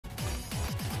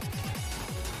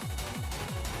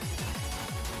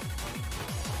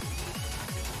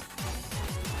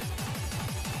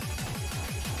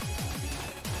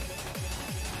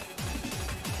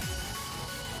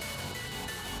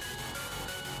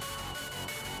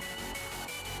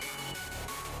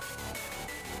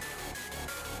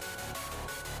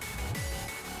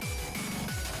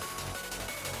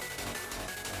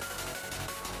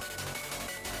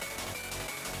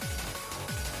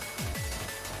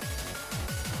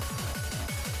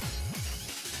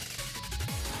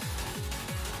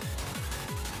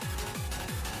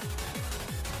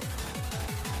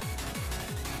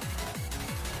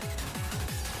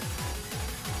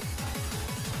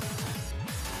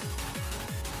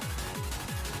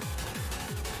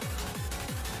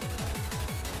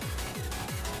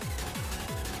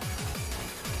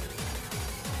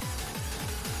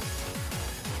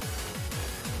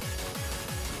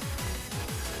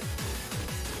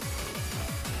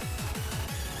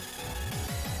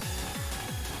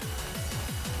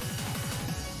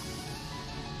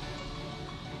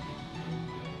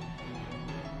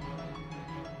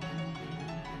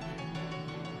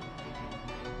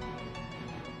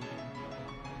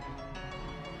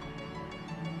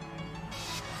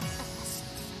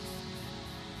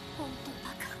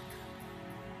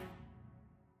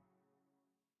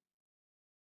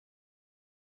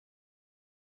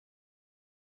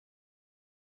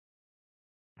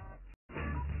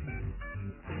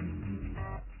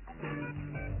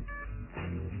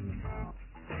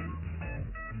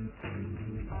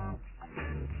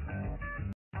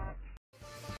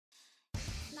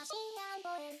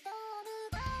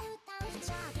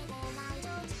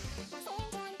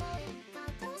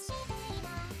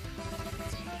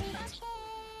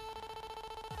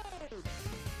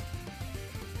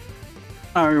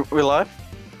Are we live?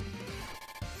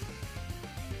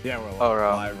 Yeah, we're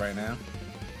live right now.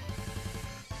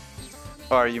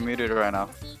 Or are you muted right now?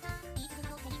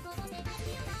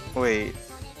 Wait.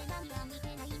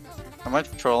 Am I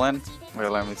trolling? Wait,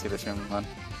 let me see the stream on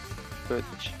Twitch.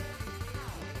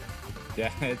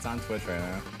 Yeah, it's on Twitch right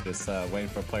now. Just waiting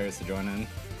for players to join in.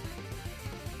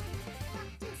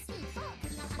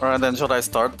 Alright, then should I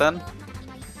start then?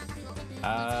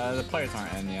 The players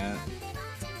aren't in yet.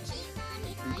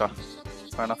 Okay,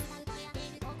 fair enough.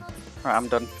 Alright, I'm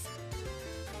done.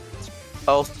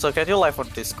 Oh, so can you live on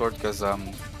Discord? Because I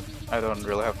don't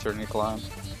really have Journey Clan.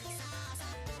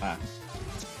 Ah.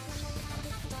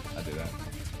 I'll do that.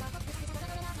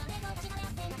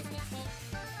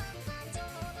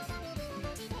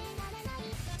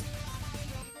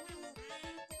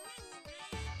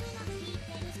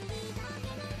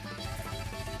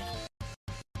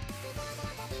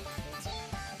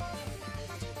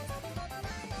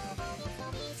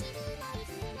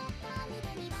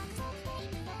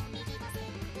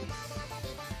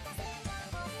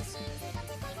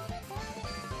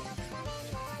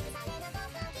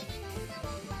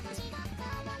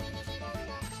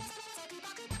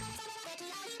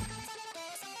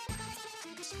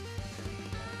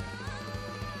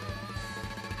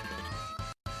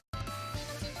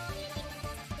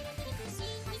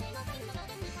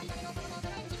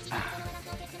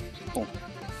 Cool.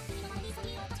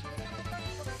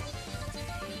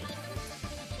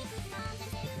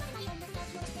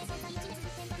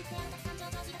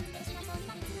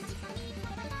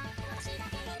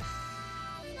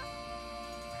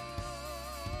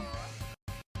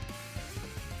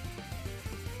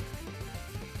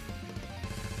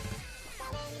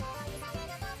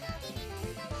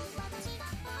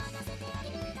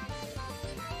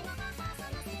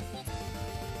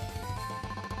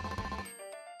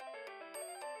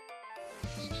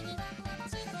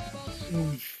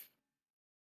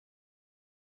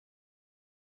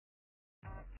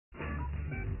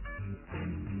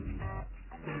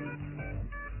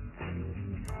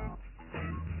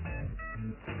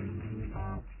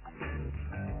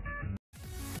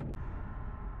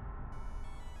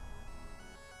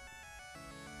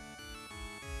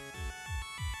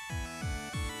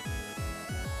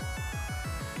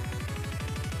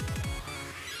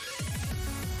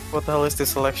 What the hell is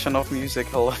this selection of music?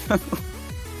 Hello.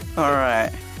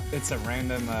 Alright. It's a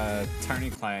random tourney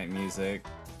client music,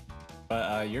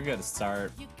 but you're good to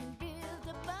start. You can build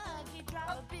a buggy,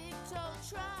 drive a big tow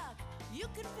truck. You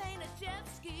can paint a jet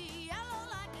ski yellow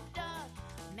like a duck.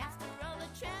 Master of the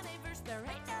Chaniverse, there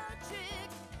ain't no trick.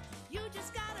 You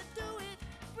just gotta do it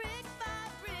brick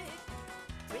by brick,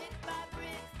 brick by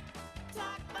brick,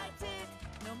 talk by tick.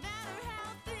 No matter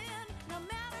how thin, no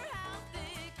matter how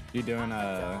thick. You doing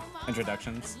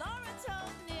introductions?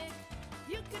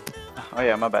 Oh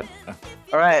yeah, my bad.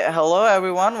 Alright, hello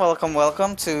everyone,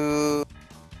 welcome to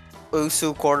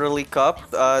OQC Quarterly Cup.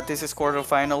 This is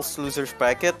quarterfinals losers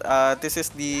bracket. This is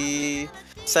the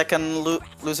second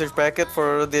losers bracket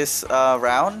for this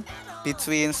round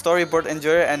between Storyboard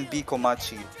Enjoyer and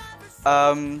B-Komachi.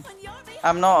 I'm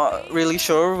not really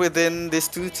sure within these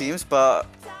two teams, but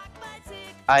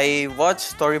I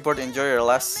watched Storyboard Enjoyer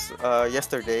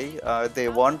yesterday. They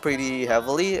won pretty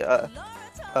heavily.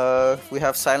 We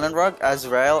have Silent Rock,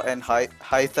 Azrael, and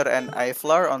Hyther and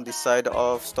Iflar on the side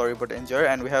of Storyboard Enjoyer,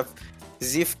 and we have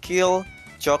Zifkill,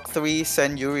 Jock3,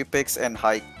 Senyuri Pix, and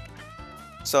Hike.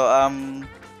 So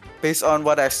based on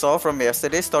what I saw from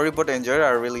yesterday, Storyboard Enjoyer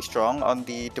are really strong on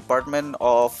the department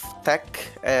of tech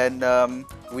and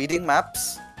reading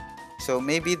maps. So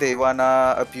maybe they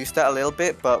wanna abuse that a little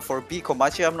bit, but for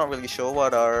B-Komachi, I'm not really sure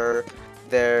what are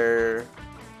their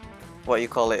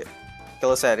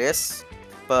skill set is.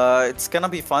 But it's gonna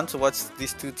be fun to watch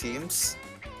these two teams.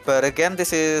 But again,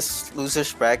 this is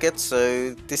losers bracket,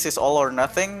 so this is all or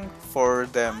nothing for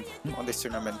them on this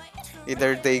tournament.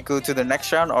 Either they go to the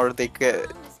next round or they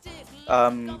get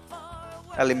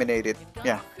eliminated.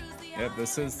 Yeah. Yep,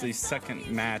 this is the second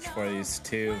match for these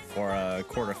two for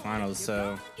quarterfinals,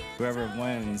 so whoever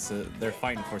wins, they're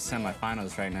fighting for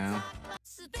semifinals right now.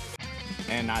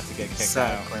 And not to get kicked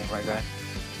out. My guy.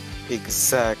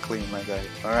 Exactly, my guy.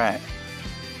 Alright.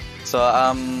 So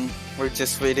we're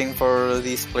just waiting for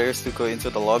these players to go into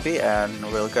the lobby, and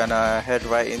we're gonna head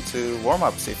right into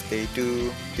warm-ups if they do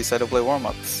decide to play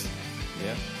warm-ups.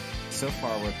 Yep. So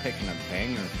far, we're picking a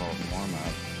banger for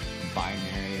warm-up.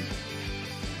 Binary.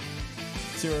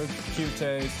 Zero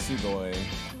Kyute Sugoi.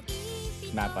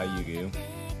 Map by Yugu.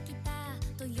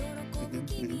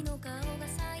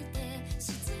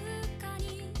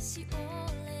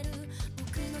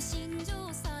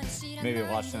 Maybe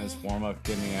watching this warm-up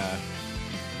give me a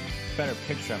better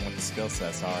picture on what the skill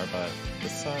sets are, but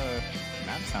this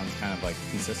map sounds kind of like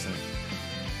consistent.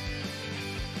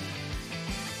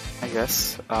 I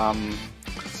guess. I'm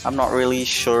not really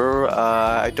sure.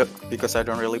 Because I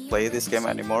don't really play this game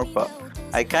anymore, but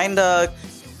I kinda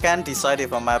can't decide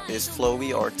if a map is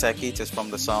flowy or techy just from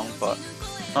the song, but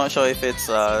not sure if it's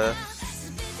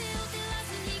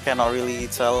cannot really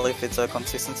tell if it's a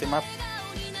consistency map.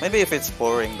 Maybe if it's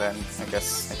boring, then I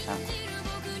guess I can.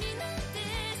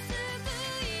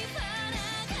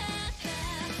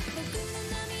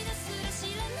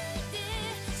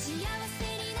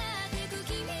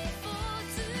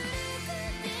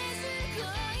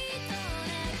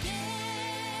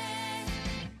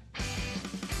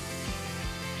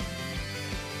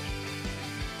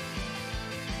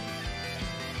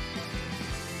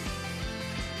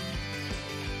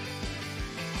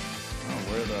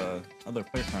 Where the other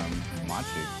player from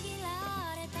Komachi?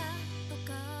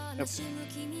 Yep.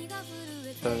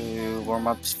 The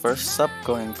warm-ups first up,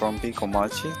 going from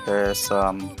B-Komachi. There's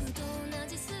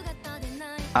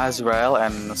Azrael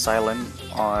and Silent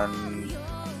on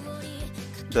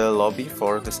the lobby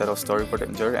for the set of Storyboard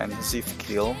Endure, and Ziv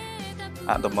Kill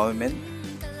at the moment.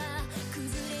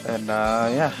 And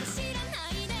yeah.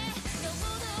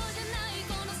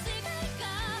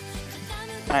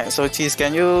 Alright, so Cheese,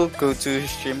 can you go to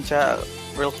stream chat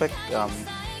real quick? Yeah,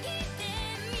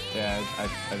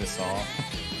 I just saw.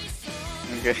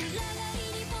 Okay.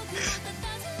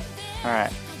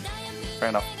 Alright, fair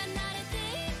enough.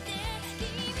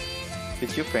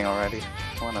 Did you ping already?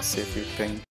 I wanna see if you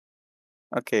ping.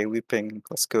 Okay, we ping.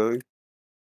 Let's go.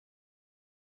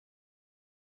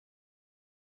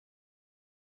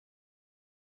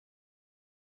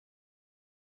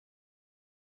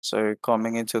 So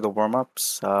coming into the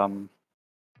warm-ups,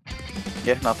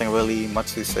 yeah, nothing really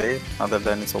much to say other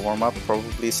than it's a warm-up.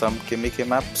 Probably some gimmicky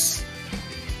maps.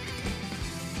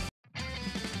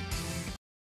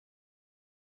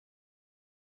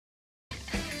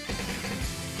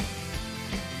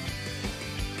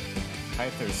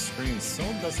 Hyther's screen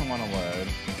still doesn't want to load.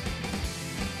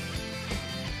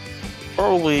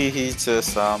 Probably he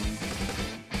just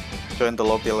joined the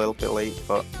lobby a little bit late,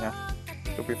 but yeah,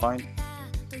 should be fine.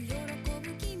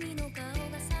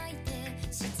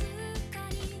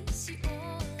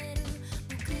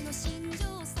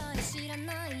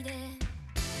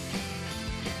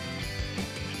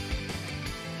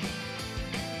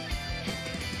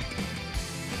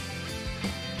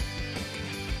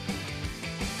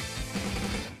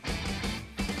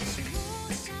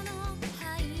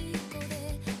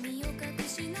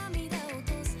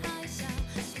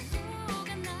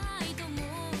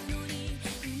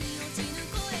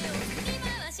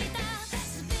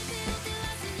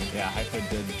 Yeah, Hyper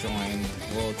did join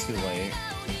a little too late.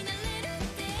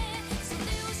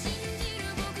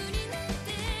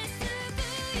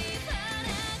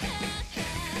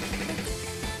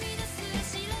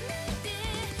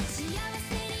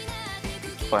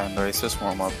 Fine, there is his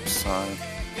warm-up, so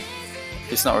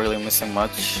he's not really missing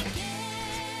much.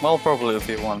 Well, probably if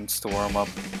he wants to warm up,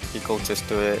 he could just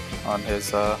do it on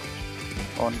his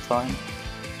own time.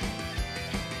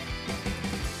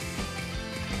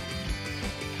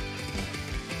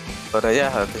 But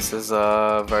yeah, this is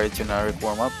a very generic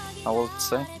warm-up, I would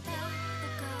say.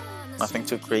 Nothing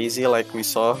too crazy like we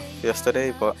saw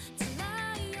yesterday, but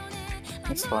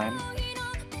it's fine.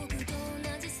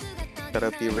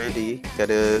 Gotta be ready,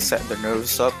 gotta set the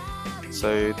nerves up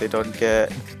so they don't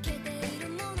get,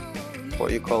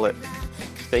 what you call it,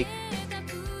 fake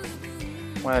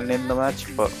when in the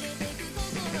match. But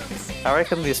I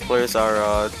reckon these players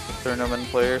are tournament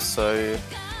players, so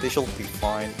they should be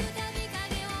fine.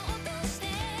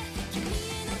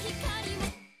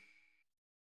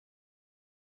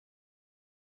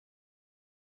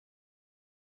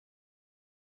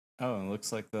 Oh, it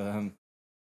looks like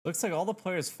all the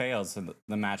players failed, so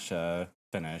the match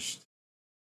finished.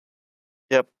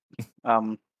 Yep.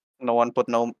 No one put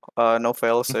no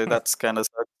fail, so that's kind of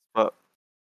sucks. But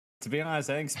to be honest,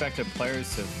 I expected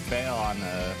players to fail on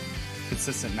a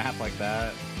consistent map like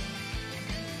that.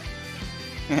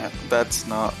 yeah, that's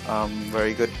not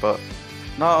very good, but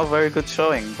not a very good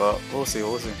showing. But we'll see,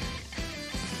 we'll see.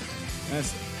 And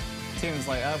this team's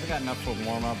like, oh, we got enough for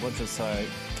warm up. Let's just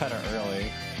cut it early.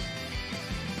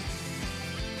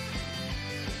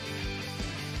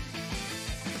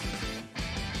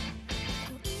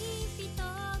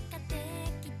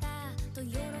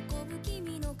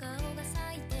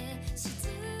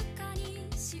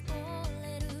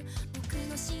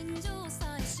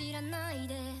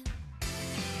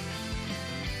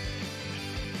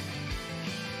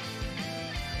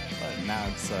 But now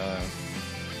it's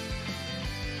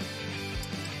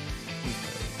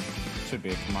should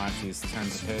be Komachi's turn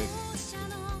to pick.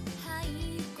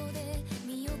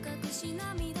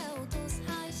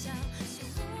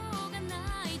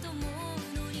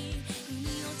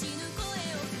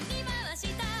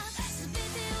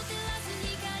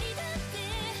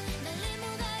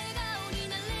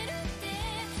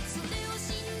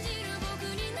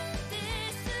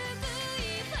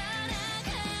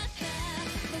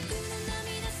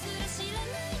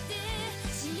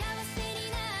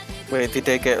 Wait, did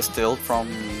they get still from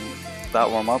that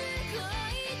warm-up?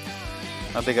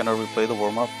 Are they gonna replay the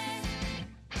warm-up?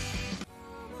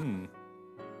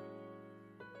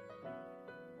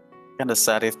 Kinda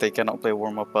sad if they cannot play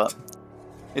warm-up, but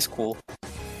it's cool.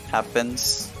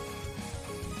 Happens.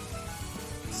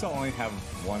 Still only have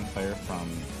one player from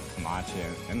Komachi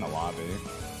in the lobby.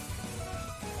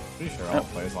 Pretty sure all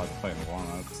players like to play in the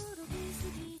warm-ups.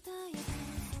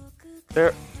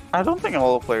 I don't think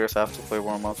all players have to play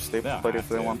warm-ups. They Yeah, play if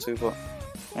they to. want to, but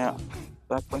yeah,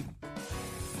 exactly.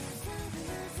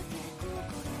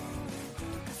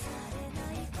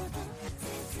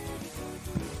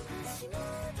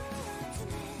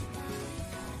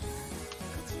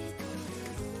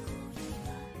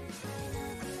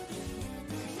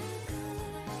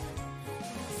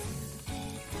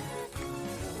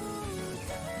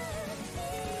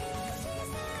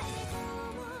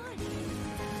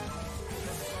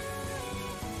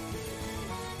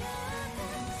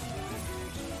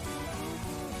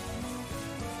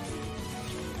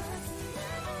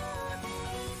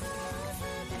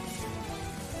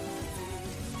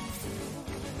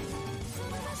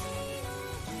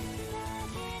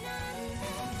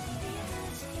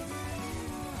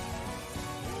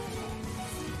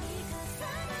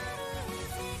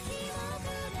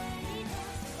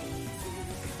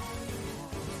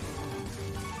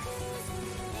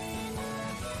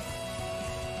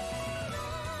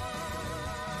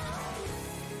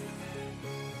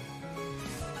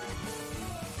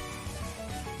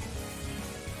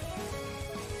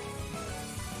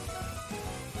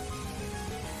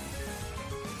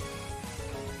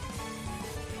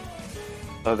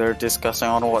 So they're discussing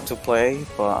on what to play,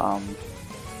 but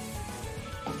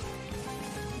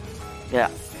yeah.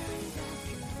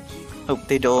 Hope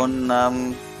they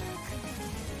don't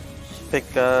pick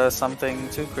something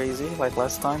too crazy like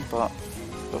last time, but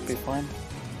it'll be fine.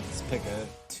 Let's pick a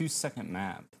 2-second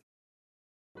map.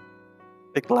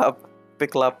 Pick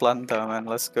La Planta, man.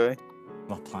 Let's go.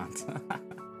 La Planta.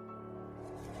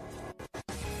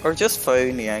 Or just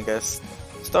phony, I guess.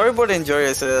 Storyboard Enjoyer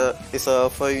is a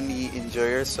phony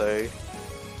enjoyer, so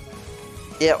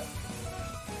yeah,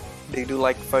 they do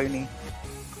like phony.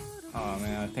 Oh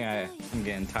man, I think I'm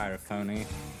getting tired of phony.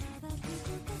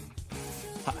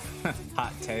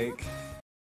 Hot take.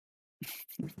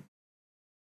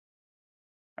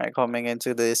 Alright, coming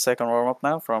into the second warm up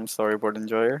now from Storyboard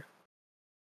Enjoyer.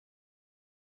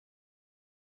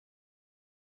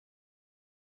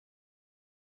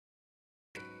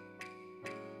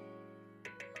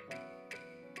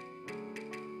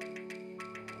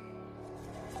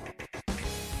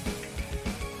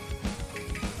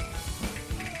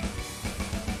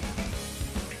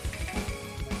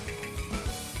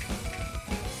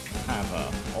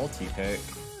 Ulti pick.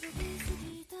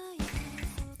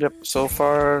 Yep, so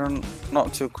far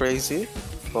not too crazy,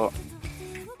 but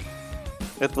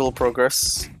it will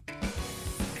progress.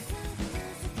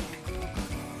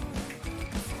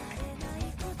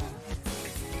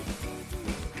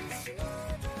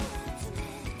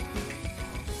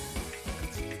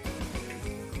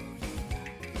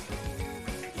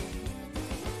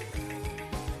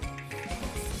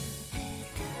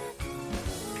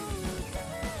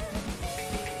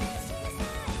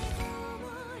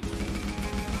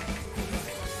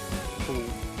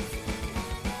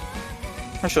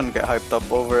 I shouldn't get hyped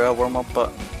up over a warm-up,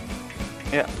 but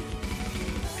yeah.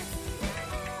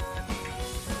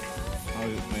 When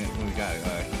we got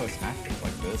close matches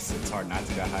like this, it's hard not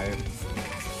to get hyped.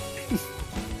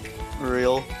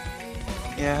 Real.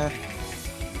 Yeah.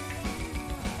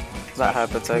 That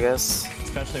happens, I guess.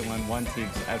 Especially when one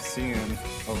team's FCing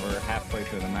over halfway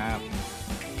through the map.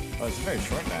 Oh, it's a very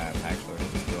short map, actually, I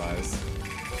just realized.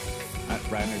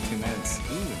 right under 2 minutes.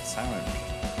 Ooh, it's silent.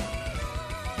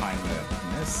 Find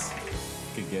the miss.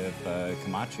 Could give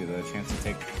Komachi the chance to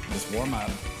take this warm up.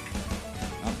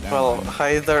 Oh, Well,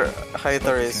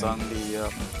 Hyder is on the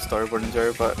storyboard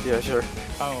injury, but yeah, sure,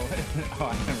 oh,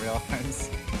 I didn't realize.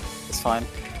 it's fine.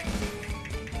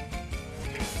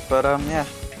 But yeah,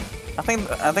 I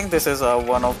think this is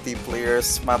one of the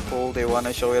players' map pool. They want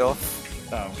to show it off.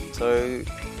 Oh,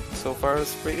 So far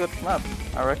it's a pretty good map,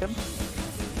 I reckon.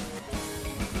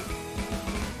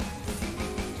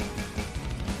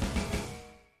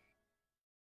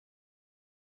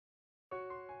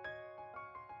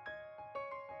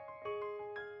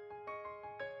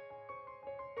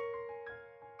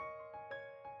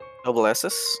 Double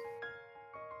S's.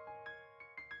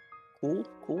 Cool,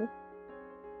 cool.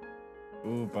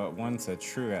 ooh, but one's a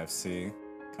true FC,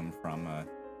 come from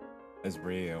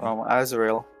Israel. From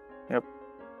Azrael. Yep.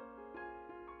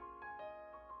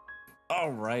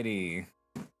 Alrighty,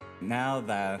 now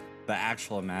that the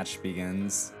actual match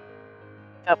begins.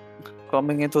 Yep.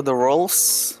 Coming into the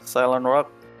rolls, Silent Rock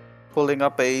pulling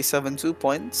up a 7-2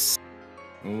 points.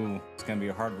 Ooh, it's gonna be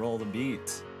a hard roll to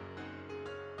beat.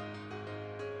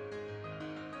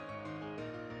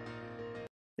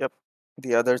 Yep.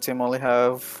 The other team only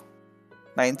have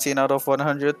 19 out of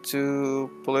 100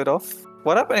 to pull it off.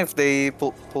 What happened if they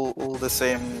pull the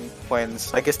same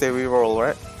points? I guess they reroll,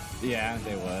 right? Yeah,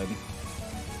 they would.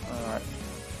 Alright.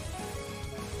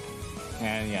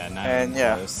 And yeah, 9 And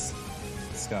yeah. close.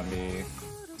 It's gonna be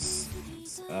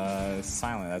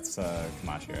silent. That's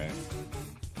Komachi, right?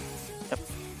 Yep.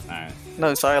 Alright.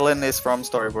 No, Silent is from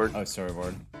Storyboard. Oh,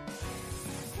 storyboard.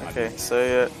 Okay, so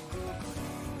yeah.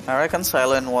 I reckon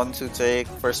Silent want to take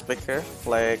first pick here,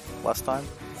 like last time.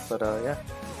 But yeah.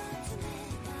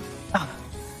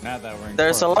 Now that we're in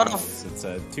There's a lot of-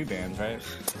 quarterfinals, it's 2 bands, right?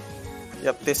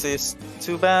 Yep, this is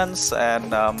 2 bands and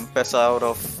best out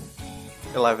of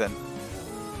 11.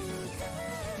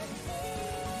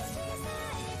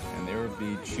 And they would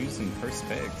be choosing first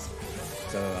picks,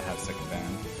 so they'll have second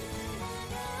band.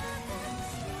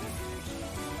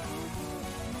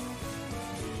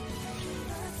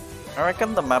 I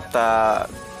reckon the map that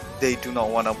they do not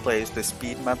want to play is the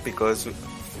speed map because,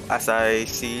 as I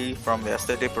see from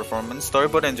yesterday performance,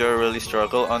 Storyboard and Joy really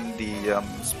struggle on the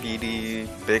speedy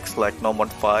picks like No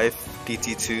Mod 5,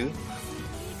 DT2,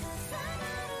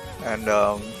 and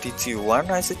DT1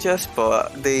 I suggest,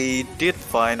 but they did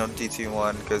fine on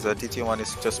DT1 because DT1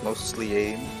 is just mostly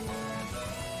aim.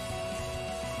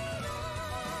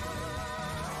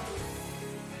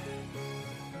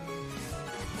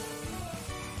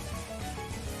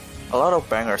 A lot of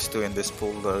bangers too in this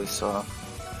pool though, so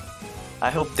I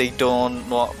hope they don't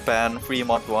not ban Free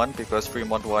Mod 1 because Free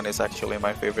Mod 1 is actually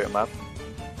my favorite map.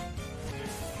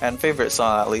 And favorite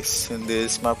song at least in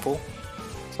this map pool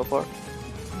so far.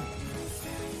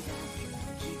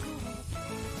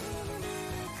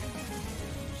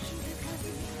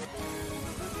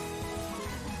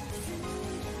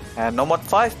 And No Mod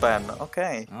 5 ban,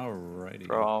 okay. Alrighty.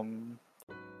 From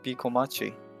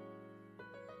B-Komachi.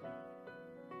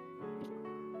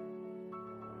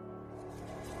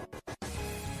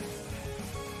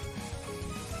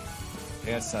 I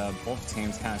guess both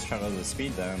teams kind of struggle with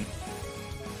speed then.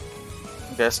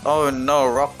 Guess. Oh no,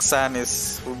 Roxanne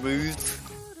is removed.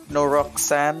 No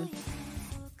Roxanne.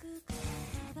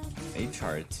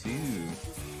 HR2.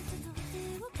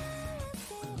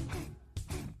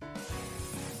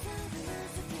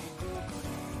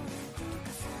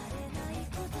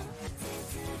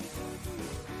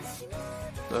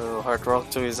 So Hard Rock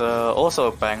 2 is also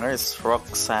a banger. It's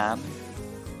Roxanne.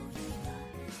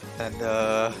 And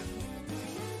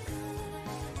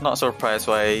not surprised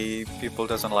why people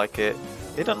doesn't like it.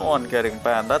 Hidden One getting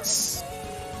banned. That's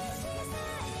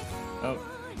Oh.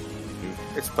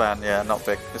 it's banned. Yeah, not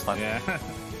big. It's fine. Yeah.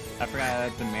 I forgot I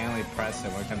have to manually press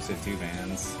it when it comes to 2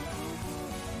 bands.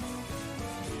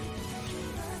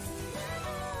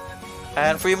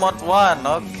 And Free Mod 1.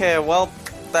 Okay, well,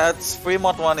 that's Free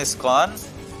Mod 1 is gone.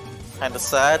 Kinda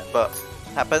sad, but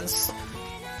happens.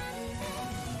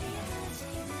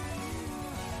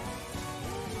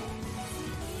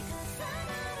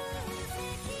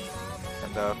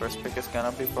 And the first pick is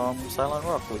gonna be from Silent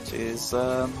Rock, which is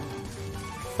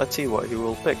let's see what he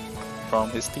will pick from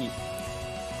his team.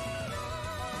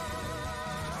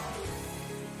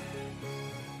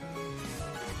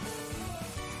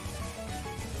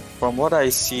 From what I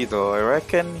see though, I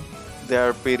reckon they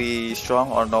are pretty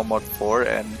strong on No Mod 4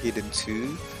 and Hidden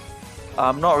 2.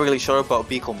 I'm not really sure about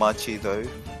B-Komachi though,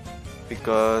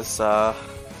 because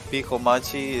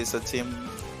B-Komachi is a team,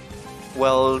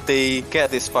 well, they get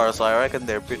this far, so I reckon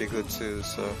they're pretty good too,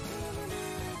 so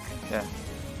Yeah.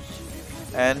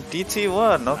 And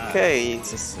DT1, okay.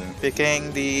 Just,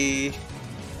 Picking the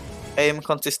aim,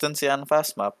 consistency, and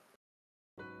fast map.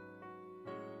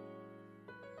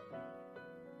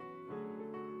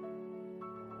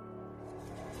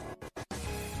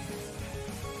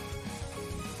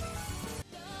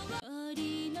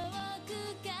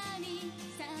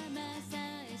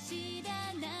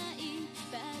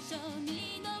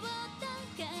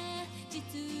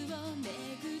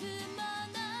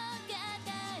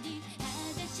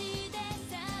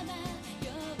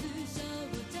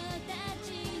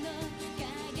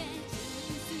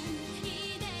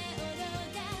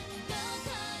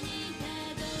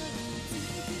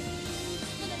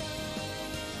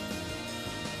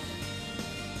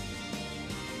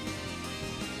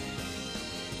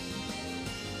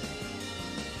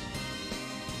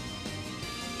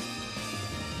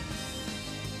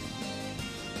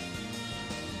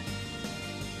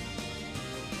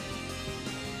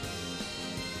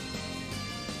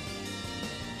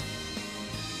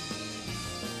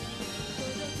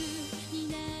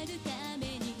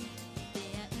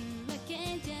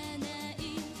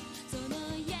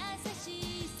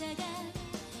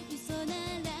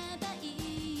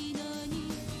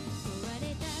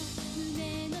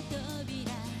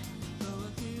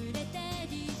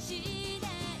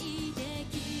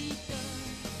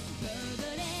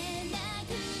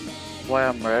 Why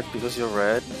I'm red? Because you're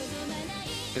red?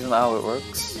 Isn't that how it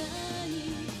works?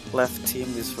 Left team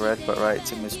is red but right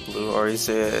team is blue, or is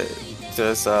it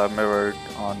just mirrored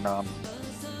on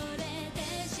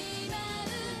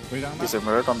is it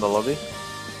mirrored on the lobby?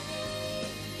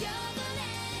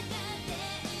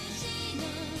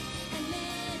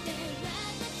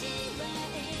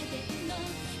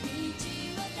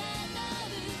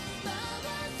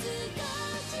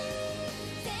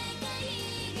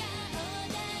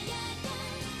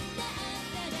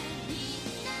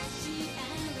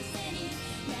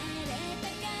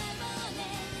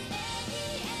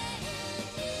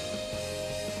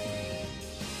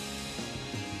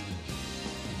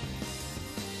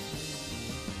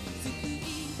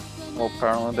 Well,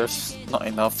 apparently there's not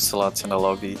enough slots in the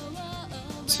lobby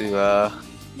to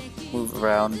move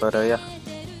around, but yeah.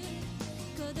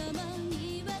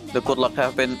 The good luck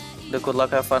have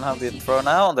fun have been thrown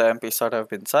out, the MP start have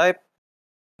been typed,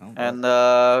 and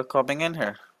coming in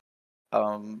here.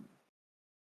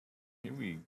 Here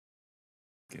we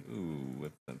go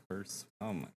with the first.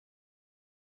 Oh my!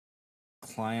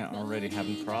 Client already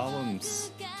having problems.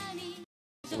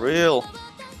 Real.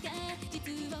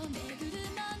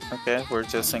 Okay, we're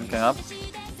just syncing up.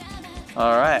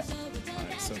 Alright.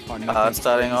 So far,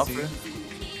 starting off here.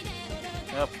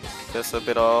 Yep, just a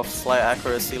bit of slight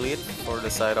accuracy lead for the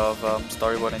side of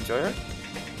Storyboard Enjoyer.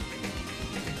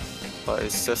 But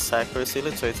it's just accuracy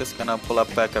lead, so it's just gonna pull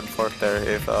up back and forth there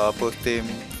if both team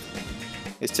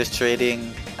is just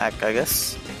trading act, I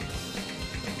guess.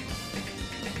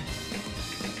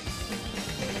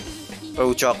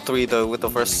 Oh, Jock 3 though with the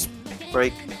first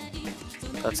break.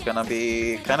 That's gonna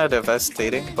be kind of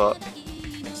devastating, but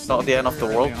not the end of the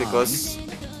world because,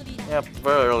 yeah,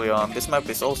 very early on. This map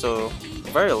is also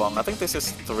very long. I think this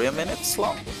is 3 minutes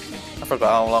long. I forgot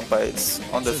how long, but it's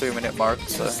on the 3-minute mark.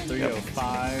 So it's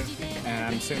 3:05, and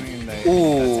I'm assuming that's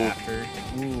after.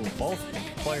 Ooh, both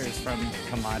players from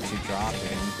Komachi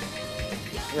dropping.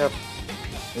 Yep.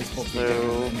 This will be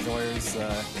giving Enjoyers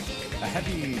a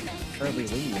heavy early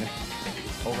lead,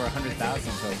 over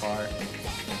 100,000 so far.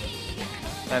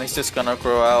 And it's just gonna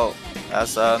grow out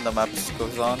as the map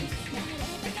goes on.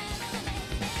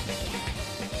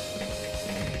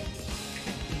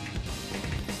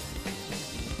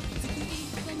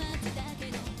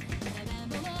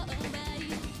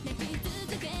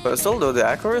 But still though, the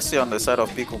accuracy on the side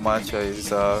of B-Komachi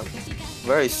is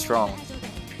very strong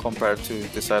compared to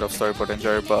the side of Storyboard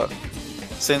Enjoyer, but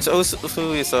since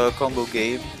Osu is a combo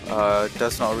game,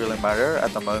 does not really matter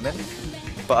at the moment.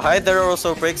 But Hyde, there are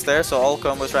also breaks there, so all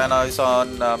combos right now is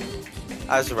on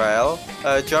Azrael.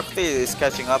 Jokti is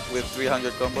catching up with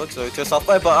 300 combos, so it's just off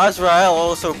by, but Azrael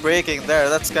also breaking there.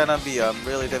 That's gonna be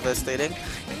really devastating.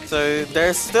 So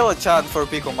there's still a chance for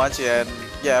B-Komachi, and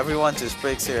yeah, everyone just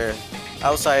breaks here.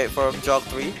 Outside from Jog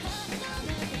 3.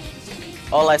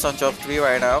 All eyes on Jog 3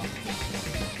 right now.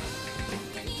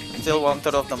 Still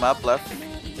 1/3 of the map left.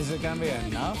 Is it gonna be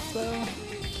enough though?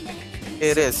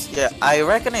 It is, yeah. I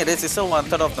reckon it is. It's still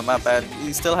 1/3 of the map, and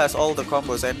he still has all the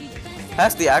combos and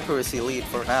has the accuracy lead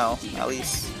for now, at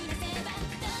least.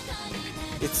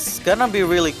 It's gonna be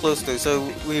really close to, so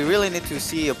we really need to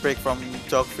see a break from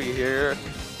Jog 3 here.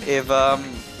 If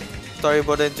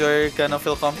Storyboard Enjoyer gonna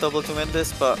feel comfortable to win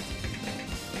this, but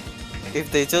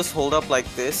if they just hold up like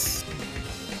this,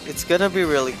 it's gonna be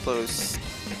really close.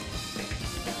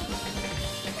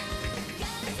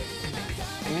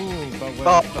 Ooh,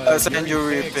 but with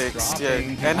Senjuri picks, yeah.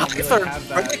 dropping, And you don't really Hyther have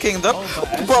that. breaking them.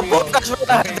 but But Ezreal that's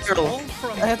breaks all what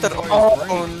from Hyther. Enjoy's Oh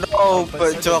break. no, But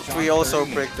but so does Joffrey John also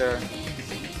Green. break there.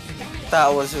 That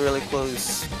was really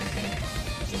close.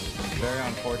 Very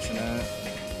unfortunate.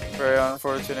 Very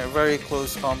unfortunate. Very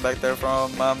close comeback there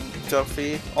from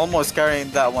Joffrey. Almost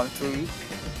carrying that one through.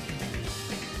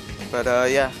 But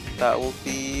yeah, that will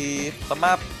be the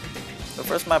map. The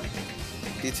first map.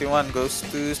 DT1 goes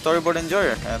to Storyboard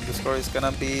Enjoyer, and the score is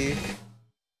gonna be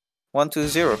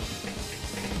 1-0.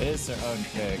 It is their own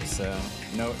pick, so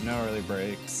no early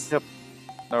breaks. Yep.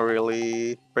 No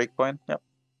really breakpoint. Yep.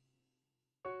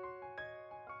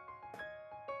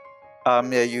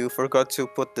 Yeah, you forgot to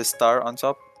put the star on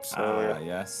top. So yeah,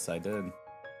 Yes, I did.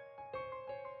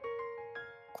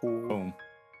 cool. Boom.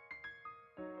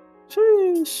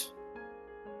 Sheesh.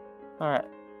 All right.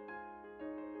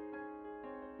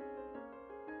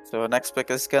 So next pick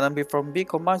is gonna be from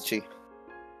B-Komachi.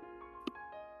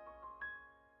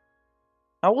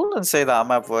 I wouldn't say that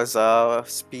map was a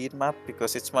speed map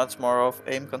because it's much more of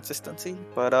aim consistency,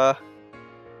 but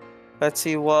let's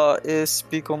see what is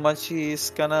B-Komachi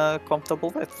is gonna comfortable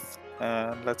with,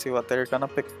 and let's see what they're gonna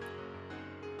pick.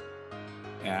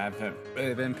 Yeah, I haven't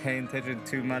really been paying attention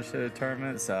too much to the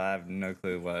tournament, so I have no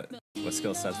clue what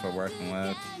skill sets we're working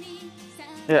with.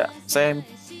 Yeah, same.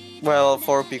 Well,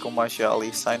 for B-Komachi at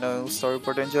least, I know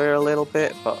Storyboard Enjoyer a little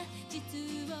bit, but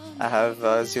I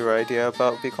have zero idea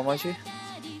about B-Komachi.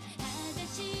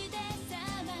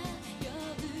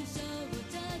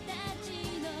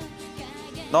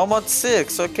 No mod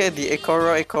 6, okay, the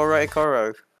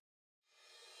Ikoro.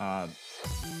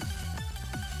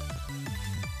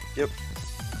 Yep.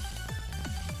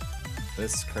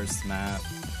 This cursed map.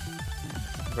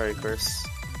 Very cursed.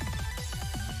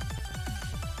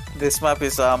 This map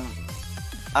is I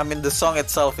mean the song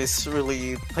itself is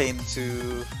really plain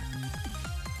to.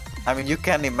 I mean you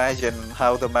can imagine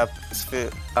how the map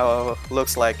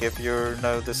looks like if you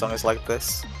know the song is like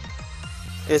this.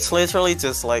 It's literally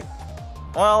just like,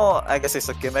 well, I guess it's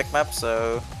a gimmick map,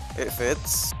 so it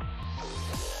fits.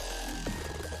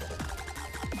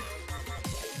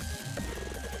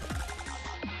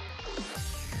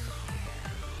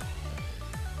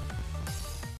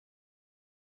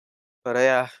 But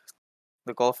yeah,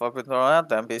 the golf up in Toronto,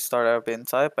 then we start up in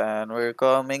type, and we're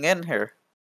coming in here.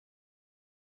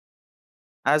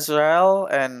 Azrael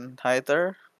and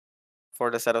Hyther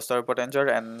for the set of Storyboard Enjoyer,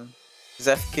 and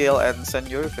Zefkill and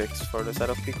Senjurifix for the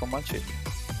set of B-Komachi.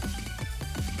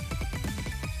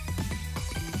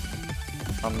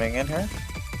 Coming in here.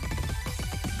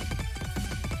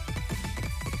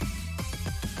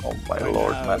 Oh my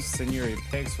lord, man. Senori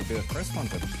Pigs will be the first one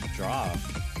to drop.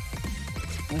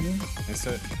 And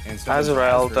so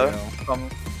Azrael though,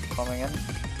 coming in.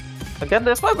 Again,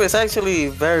 this map is actually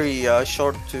very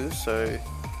short too, so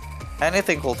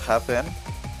anything could happen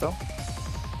though.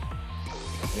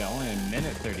 Yeah, only a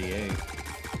minute 38.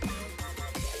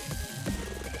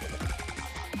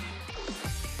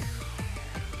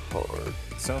 Lord.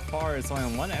 So far, it's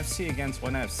only one FC against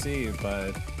one FC,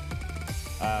 but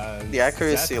the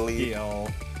accuracy lead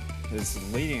is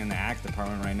leading in the act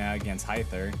department right now against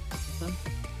Hyther.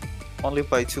 Only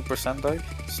by 2% though,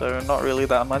 so not really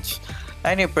that much.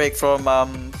 Any break from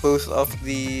both of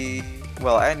the,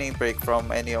 well, any break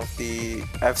from any of the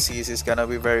FCs is gonna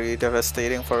be very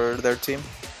devastating for their team.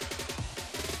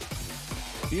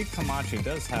 B-Komachi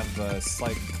does have a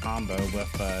slight combo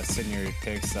with Senior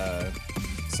Picks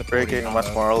Breaking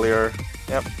much more earlier.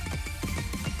 Yep.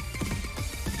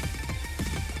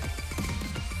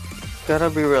 Gotta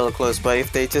be real close, but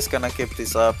if they just gonna keep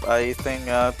this up, I think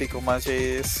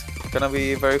B-Komachi is gonna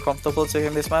be very comfortable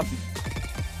taking this map.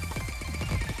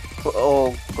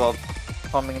 Oh god,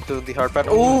 coming to the hard pad.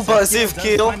 Oh, but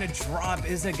Zefkill! Find a drop.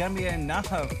 Is it gonna be enough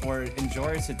for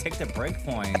Enjoyers to take the break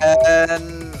point?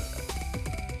 And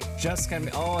just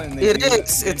gonna be, and it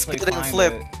is. It's getting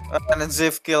flipped. And then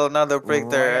Zefkill another break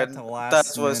there, and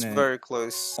that was very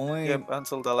close. Yep,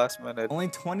 until the last minute. Only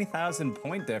 20,000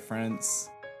 point difference.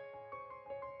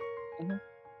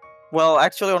 Well,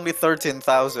 actually only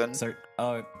 13,000.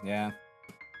 Oh, yeah.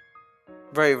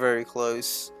 Very, very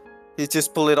close. He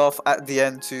just pulled it off at the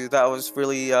end too. That was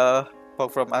really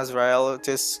poke from Azrael,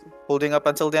 just holding up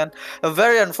until the end. A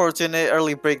very unfortunate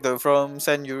early break though from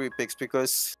Senjuri Picks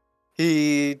because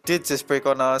he did just break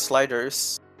on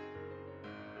sliders.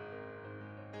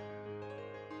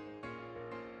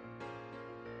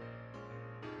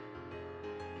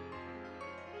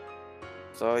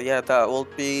 So yeah, that will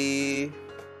be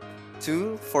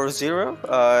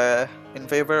 2-4-0 in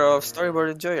favor of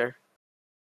Storyboard Enjoyer.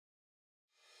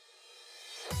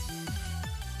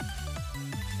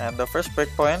 And the first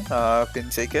breakpoint been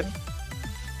taken.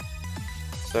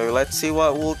 So let's see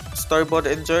what will Storyboard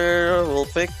Enjoyer will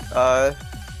pick to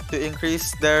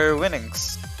increase their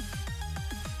winnings.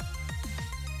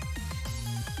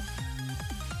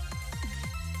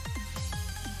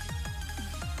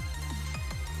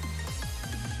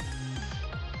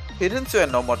 Hidden 2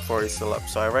 and No Mod 4 is still up,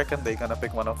 so I reckon they're gonna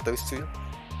pick one of those two.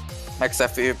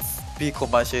 Except if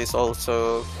B-Komachi is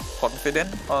also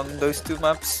confident on those two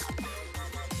maps.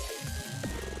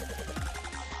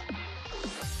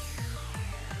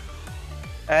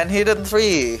 And Hidden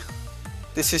 3.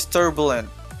 This is Turbulent.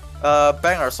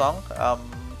 Banger song.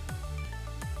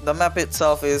 The map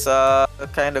itself is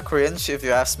kinda cringe if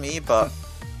you ask me, but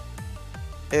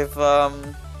if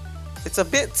it's a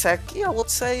bit techy, I would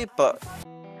say, but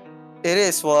it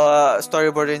is what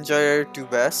Storyboard Enjoyer do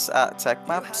best at tech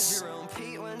maps.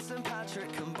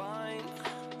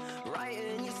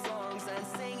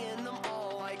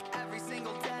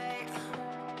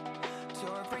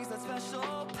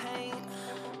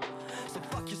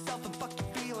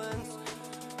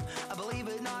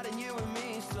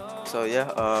 So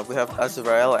yeah, we have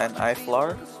Azrael and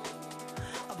Iflar.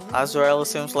 Azrael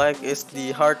seems like is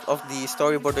the heart of the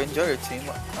Storyboard Enjoyer team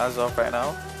as of right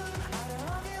now,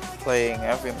 playing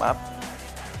every map.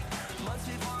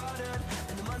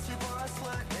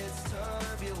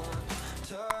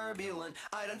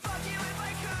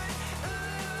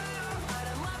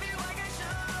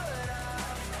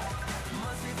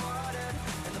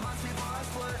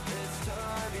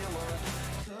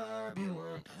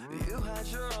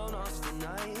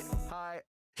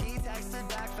 He texted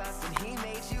back fast and he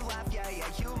made you laugh. Yeah,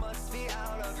 you must be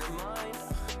out of your mind.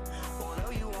 Oh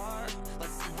no, you are.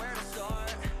 Let's see where to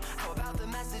start. How about the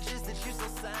messages that you still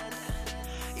send?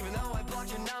 Even though I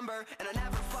blocked your number and I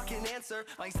never fucking answer,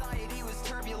 my anxiety was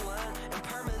turbulent and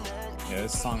permanent. Yeah,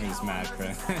 this song is mad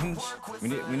cringe. we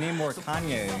need more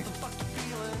Kanye.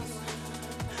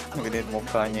 We need more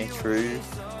Kanye, true.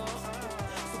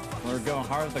 We were going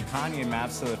hard with the Kanye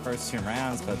maps for the first 2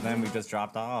 rounds, but then we just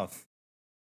dropped off.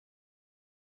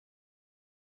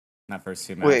 Not first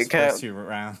 2 maps, Wait, first 2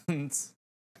 rounds.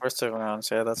 First 2 rounds,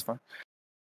 yeah, that's fine.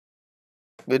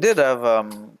 We did have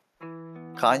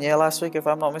Kanye last week, if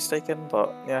I'm not mistaken,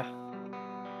 but yeah.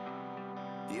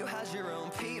 You had your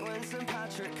own Pete, Wentz, and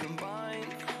Patrick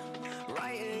combined,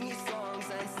 writing your songs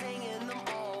and singing them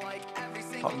all like every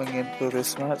single Coming into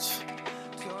this match,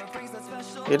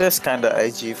 it is kinda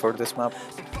edgy for this map.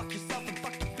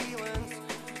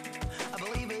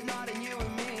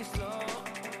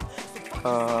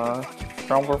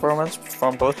 Strong performance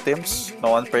from both teams.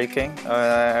 No one breaking.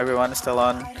 Everyone is still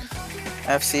on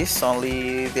FCs.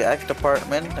 Only the Act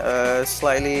department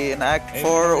slightly in Act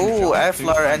 4. Ooh,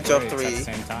 Iflar and Job 3. At the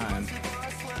same time.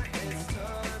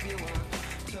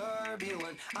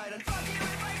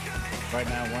 Right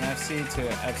now, 1 FC to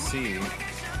FC.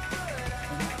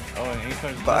 Oh, and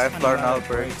Iflar's But Iflar now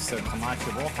breaks, so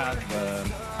Komachi will have the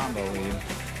combo lead.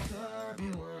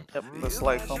 Yep, the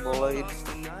slight combo lead.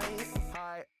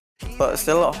 But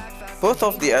still, both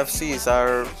of the FCs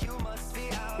are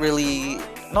really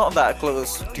not that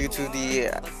close due to the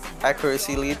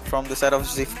accuracy lead from the side of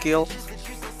Zifkill.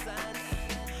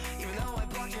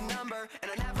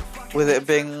 With it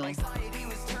being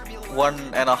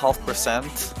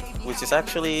 1.5%, which is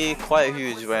actually quite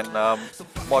huge when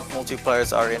mod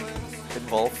multiplayers are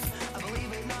involved.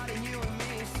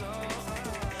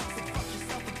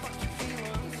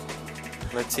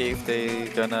 Let's see if they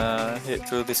gonna hit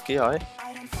through this KI. A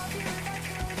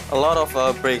lot of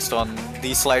breaks on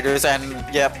these sliders, and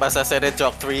yep, as I said it,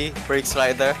 Jog 3 breaks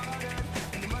right there.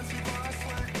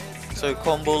 So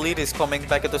combo lead is coming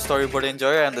back into Storyboard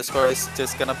Enjoyer, and the score is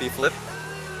just gonna be flipped.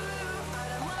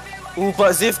 Ooh,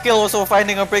 but Zifkill also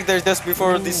finding a break there just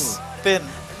before this spin.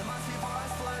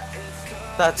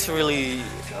 That's really...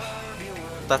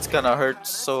 that's gonna hurt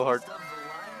so hard.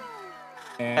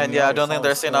 And yeah, I don't think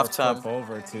there's enough time.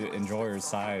 Over to Enjoyer's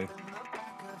side.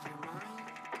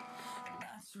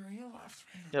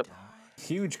 Yep.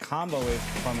 Huge combo wave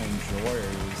from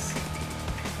Enjoyers.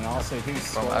 And also huge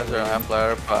from Azrael and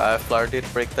Iflar, but Iflar did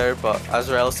break there, but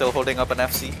Azrael still holding up an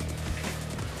FC.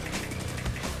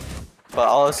 But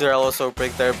Azrael also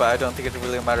break there, but I don't think it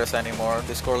really matters anymore.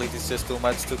 The score lead is just too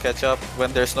much to catch up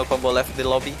when there's no combo left in the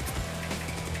lobby.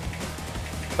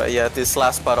 But yeah, this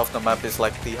last part of the map is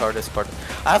like the hardest part.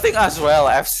 I think Azrael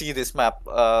FC this map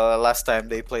last time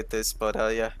they played this, but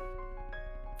yeah.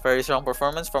 Very strong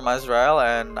performance from Azrael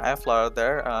and Iflar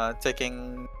there,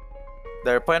 taking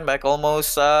Their point back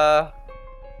almost a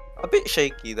bit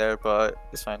shaky there, but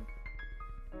it's fine.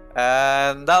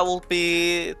 And that will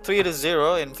be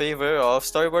 3-0 in favor of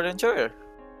Storyboard Enjoyer.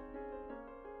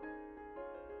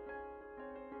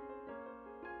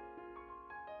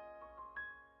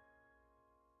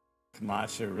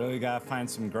 Komachi really gotta find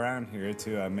some ground here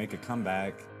to make a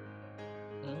comeback.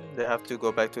 They have to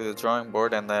go back to the drawing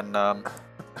board and then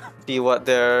see what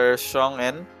they're strong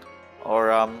in,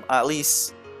 or at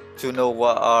least to know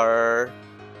what our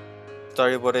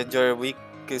Storyboard Enjoyer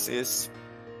weakness is.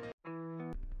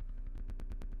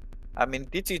 I mean,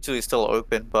 DT2 is still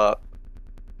open, but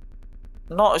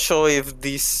not sure if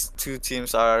these two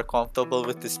teams are comfortable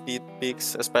with the speed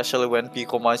peaks, especially when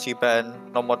B-Komachi ban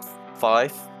Nomad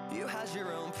 5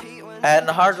 and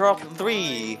Hard Rock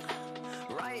 3.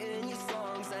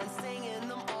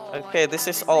 Okay, this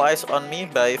is All Eyes on Me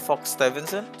by Fox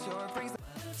Stevenson.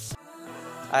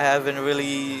 I haven't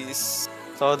really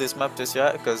saw this map just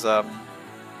yet because no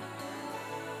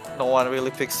one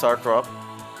really picked Hard Rock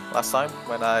last time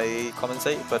when I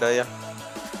commentate, but yeah.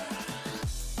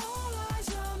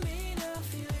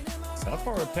 So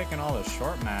far we're picking all the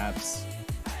short maps.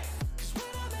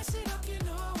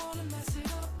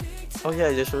 Oh yeah,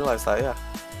 I just realized that, yeah.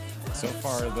 So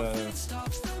far the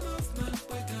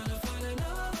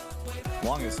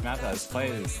longest map that I've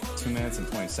played is 2 minutes and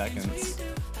 20 seconds.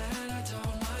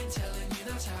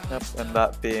 Yep, and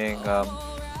that being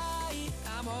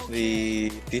the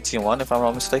DT1 if I'm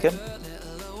not mistaken.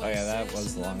 Oh yeah, that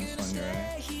was the longest one, you're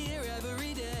right.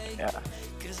 Yeah.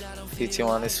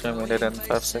 DT1 is 3 minutes and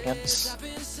 5 seconds.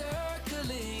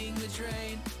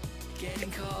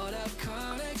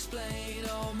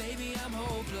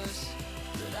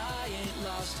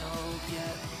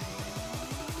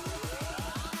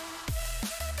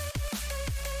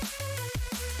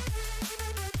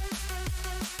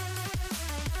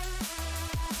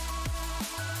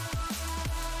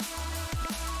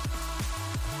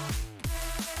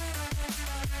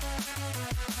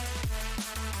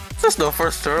 This is the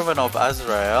first tournament of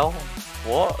Azrael.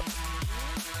 What?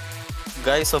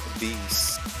 Guys of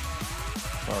Beast.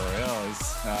 For real,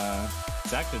 it's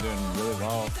actually doing really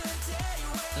well.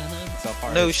 So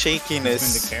far, No shakiness.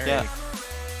 He's been the carry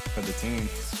for the team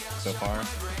so far.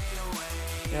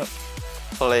 Yep.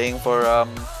 Playing for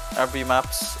every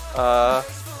maps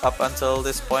up until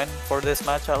this point for this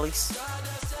match at least.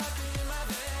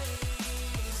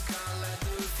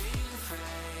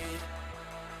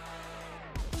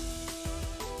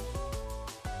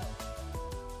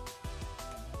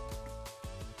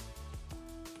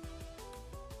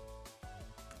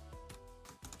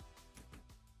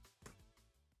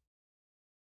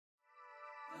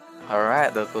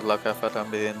 Alright, the good luck effort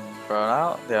have been thrown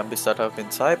out, the ambi have been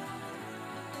typed,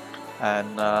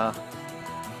 and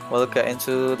we'll get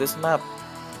into this map.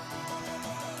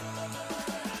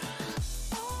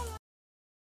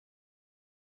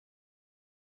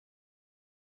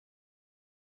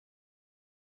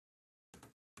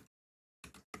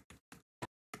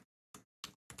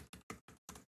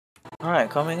 Alright,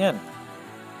 coming in.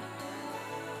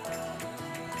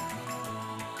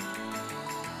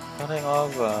 Starting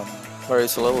off very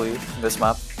slowly this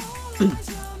map.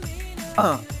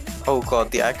 Oh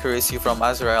god, the accuracy from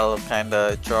Azrael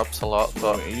kinda drops a lot,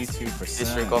 but 82%.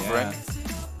 it's recovering. Yeah.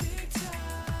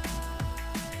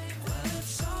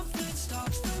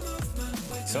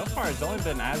 So far, it's only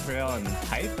been Azrael and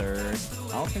Hyther.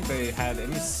 I don't think they had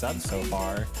any subs so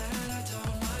far.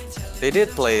 They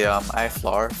did play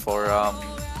iFlar for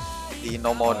the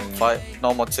no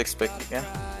mod 6 pick, yeah.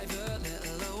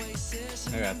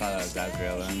 Maybe I thought that was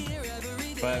Azrael then.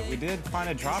 But we did find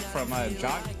a drop from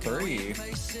Jock 3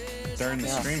 during the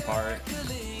stream part.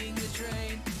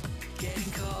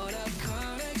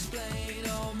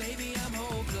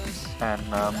 And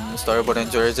Storyboard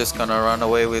Enjoyer is just gonna run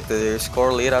away with the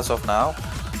score lead as of now.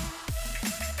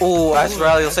 Oh,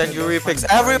 Azrael and Yuri picks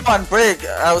everyone break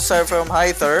outside from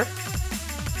Hyther.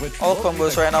 All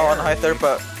combos right now on Hyther,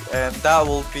 and that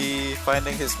will be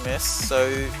finding his miss.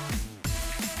 So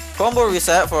combo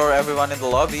reset for everyone in the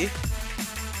lobby.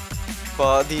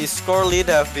 But the score lead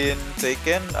have been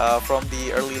taken from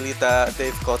the early lead that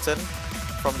they've gotten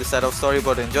from the set of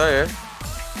Storyboard Enjoyer.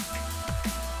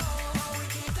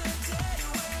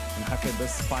 And how could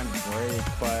this find break?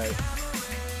 But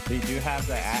they do have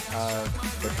the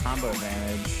combo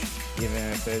advantage,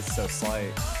 even if it's so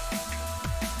slight.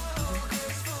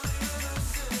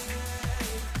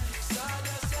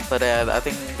 But I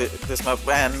think this map,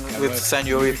 and with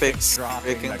Senyori picks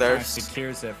breaking theirs,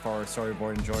 secures it for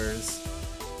Storyboard Enjoyers.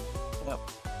 Yep.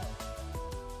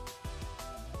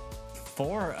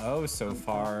 4-0 so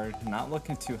far. Not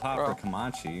looking too hot Bro. for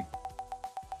Komachi.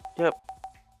 Yep.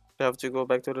 They have to go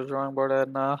back to the drawing board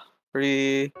and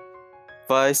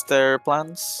revise their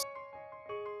plans.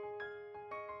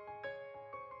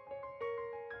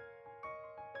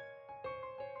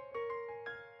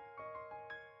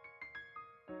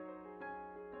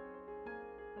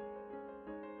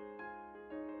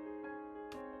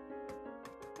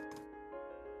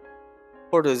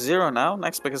 For the 0 now,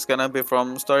 next pick is gonna be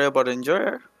from Storyboard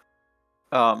Enjoyer.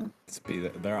 It's be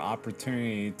their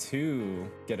opportunity to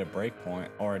get a breakpoint,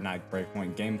 or not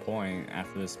breakpoint, game point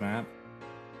after this map.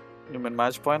 You mean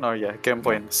match point or yeah, game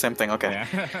point? Same thing. Okay.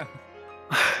 Yeah.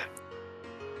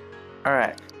 All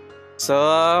right.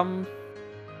 So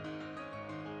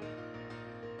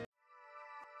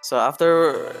so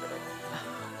after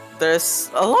there's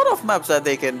a lot of maps that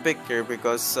they can pick here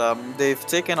because they've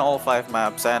taken all 5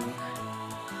 maps and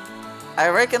I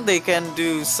reckon they can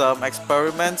do some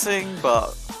experimenting,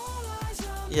 but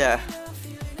yeah.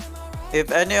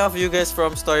 If any of you guys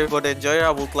from Storyboard Enjoyer, I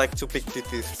would like to pick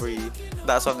TT3.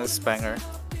 That song is banger.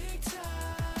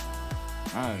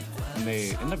 And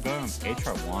they end up going with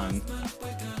HR1.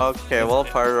 Okay, well,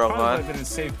 part of Probably one. been a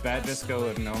safe bet, just go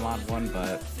with no mod 1,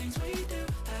 but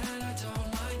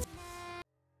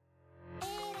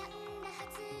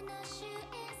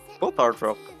Both Hard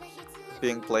Rock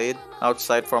being played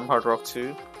outside from Hard Rock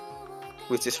 2,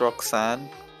 which is Roxanne.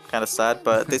 Kinda sad,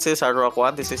 but this is Hard Rock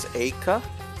 1, this is Eika.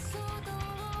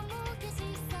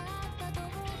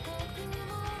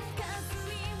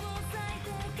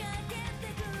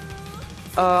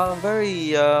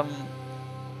 Very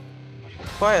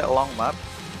quite a long map.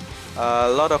 A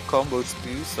lot of combos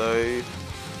too, so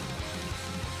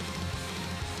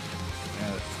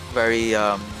yeah, very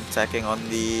tacking on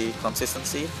the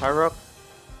consistency. Hard Rock.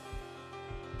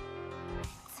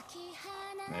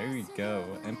 there you go.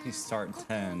 MP start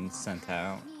 10 sent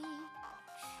out.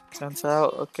 Turns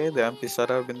out, okay, the MP set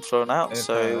have been thrown out, If,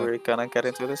 so we're gonna get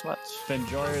into this match. If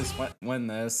Enjoyers win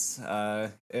this,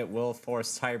 it will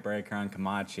force tiebreaker on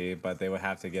Komachi, but they would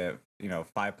have to get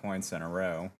 5 points in a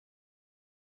row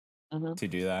to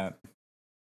do that,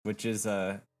 which is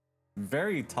a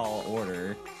very tall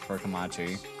order for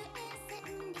Komachi.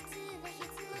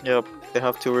 Yep, they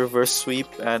have to reverse sweep,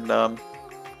 and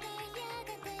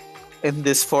in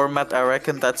this format, I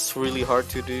reckon that's really hard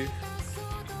to do.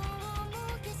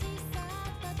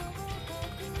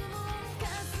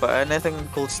 But anything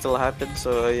could still happen,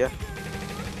 so yeah.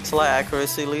 Slight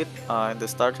accuracy lead in the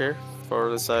start here for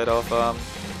the side of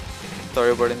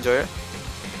Storyboard Enjoyer.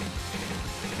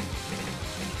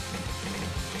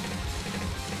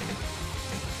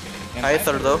 And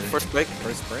Either though, either first break.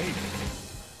 First break.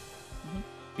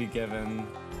 Be given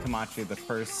Komachi the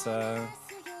first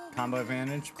combo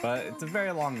advantage, but it's a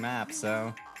very long map,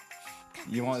 so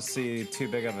you won't see too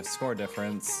big of a score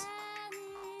difference.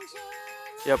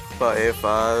 Yep, but if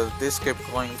this keep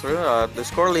going through, the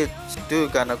score leads do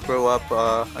gonna grow up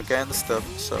against them,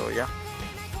 so yeah.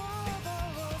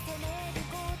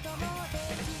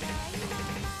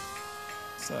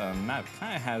 So map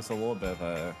kind of has a little bit of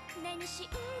a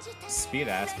speed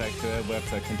aspect to it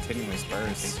with a continuous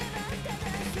burst.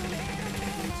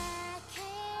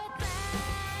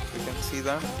 You can see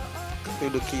that. Through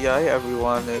the Ki,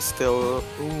 everyone is still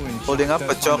And holding up a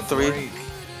does find Chop 3. break.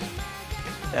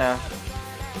 Yeah.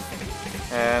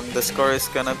 And the score is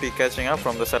gonna be catching up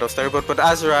from the side of Storyboard, but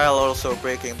Azrael also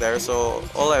breaking there, so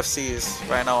all FC is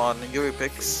right now on Yuri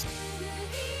picks.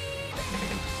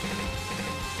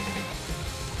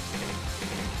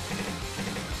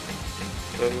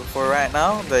 So for right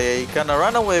now, they gonna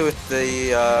run away with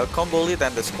the combo lead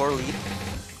and the score lead.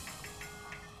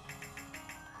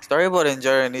 Storyboard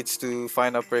Enjoyer needs to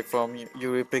find a break from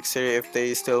Yuri picks here if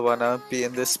they still wanna be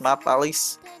in this map at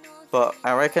least. But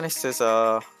I reckon it's just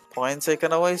a point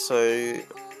taken away, so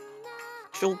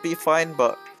should be fine,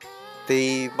 but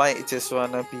they might just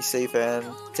wanna be safe and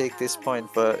take this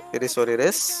point, but it is what it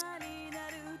is.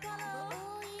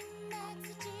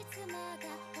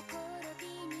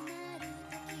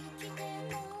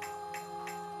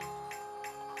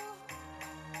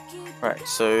 Right,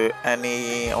 so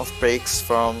any off breaks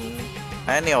from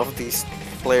any of these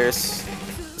players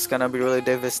is gonna be really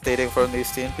devastating for this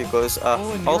team because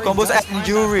and all Yuri combos does and find that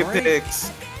Yuri break.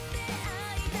 picks.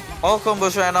 All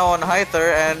combos right now on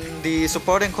Hyther, and the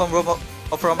supporting combo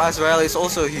from Azrael is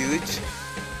also huge.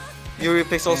 Yuri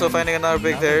picks also And finding another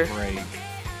break there. break.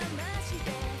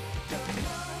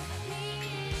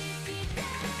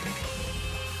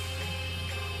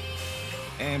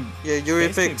 And Yeah, Yuri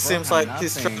basically pick seems broke on like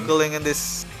he's nothing. struggling in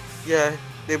this. Yeah,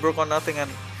 they broke on nothing, and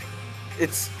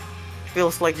it's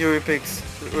Feels like Euripix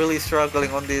really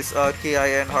struggling on this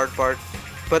KIN hard part.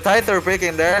 But Hyther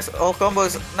breaking there. All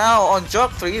combos now on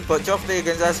Jock 3, but Jock 3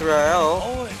 against Azrael.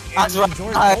 Oh, Azrael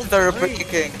Hyther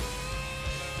breaking.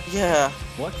 Yeah.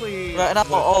 Luckily, right now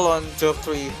all on Jock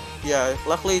 3. Yeah,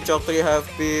 luckily Jock 3 have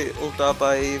built up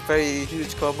a very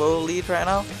huge combo lead right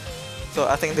now. So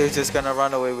I think they're just gonna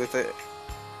run away with it.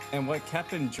 And what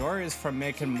kept Enjoyers from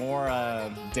making more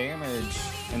damage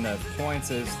in the points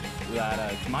is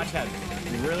that Komachi had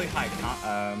really high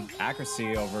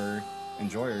accuracy over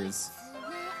Enjoyers.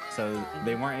 So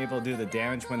they weren't able to do the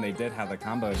damage when they did have the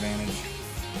combo advantage.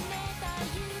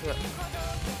 Yeah.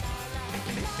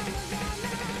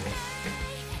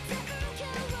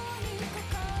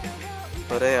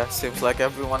 But yeah, seems like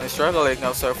everyone is struggling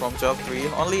also from Job 3.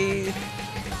 Only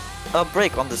a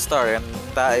break on the start, and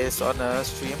that is on a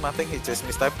stream. I think he just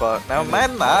missed that, but now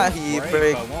Mana, he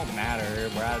break. But it won't matter.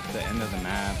 We're at the end of the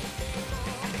map.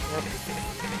 Yep.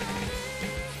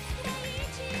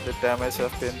 The damage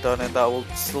have been done, and that will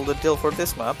seal the deal for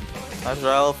this map.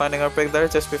 Azrael finding a break there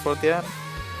just before the end.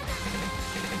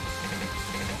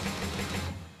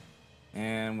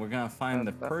 And we're gonna find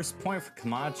the first point for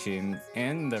Komachi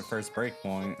and the first break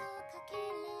point.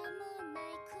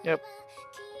 Yep.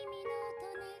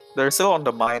 They're still on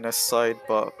the minus side,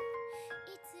 but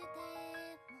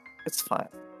it's fine.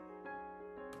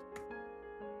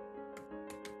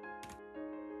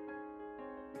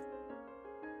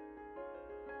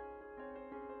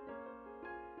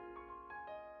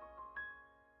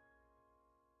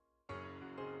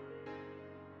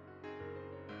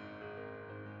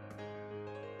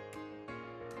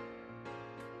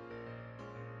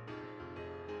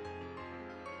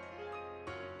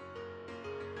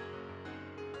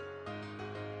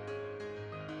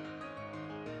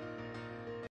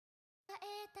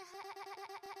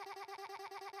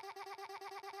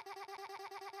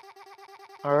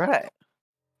 Alright.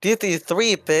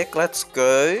 DT3 pick, let's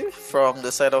go. From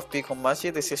the side of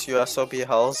B-Komachi, this is Yuasobi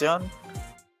Halcyon.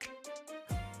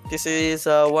 This is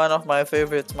one of my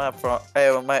favorite map from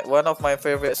one of my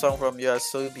favorite song from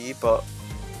Yuasobi, but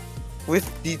with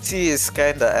DT is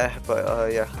kinda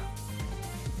but yeah.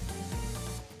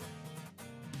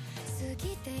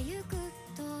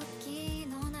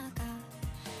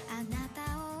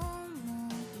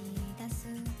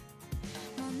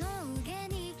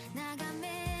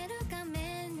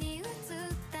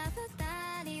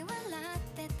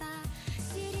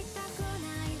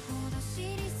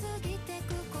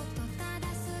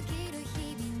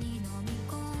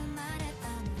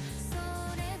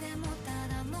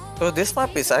 So this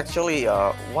map is actually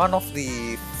one of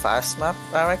the fast map,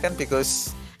 I reckon,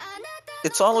 because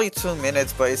it's only 2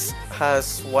 minutes, but it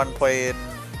has 1k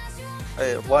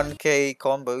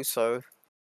combo, so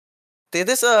it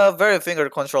is very finger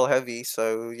control heavy.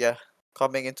 So yeah,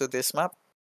 coming into this map.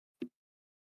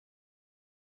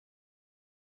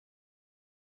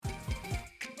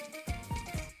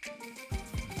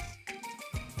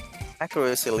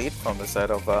 Accuracy lead from the side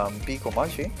of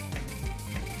B-Komachi.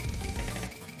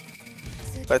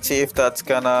 Let's see if that's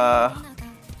gonna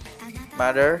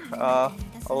matter a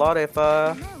lot, if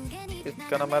it's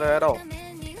gonna matter at all.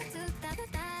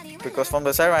 Because from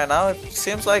the side right now, it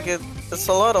seems like it's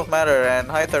a lot of matter, and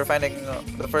Hyther finding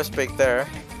the first pick there.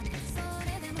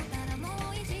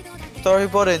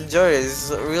 Storyboard and Joy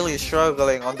is really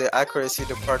struggling on the accuracy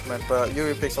department, but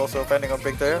Euripix also finding a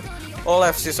pick there. All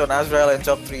FC's on Azrael and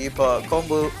Job 3, but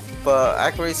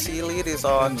accuracy lead is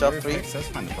on Job 3. That's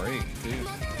fun to break, too.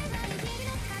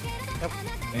 Yep.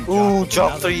 Ooh,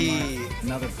 Job 3!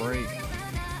 Another break.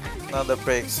 Another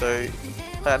break, so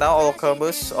now all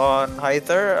combos on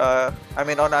Hyther,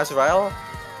 on Azrael,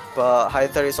 but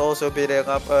Hyther is also beating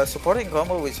up a supporting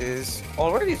combo, which is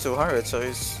already 200, so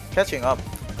he's catching up.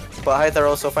 But Hyther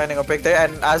also finding a break there,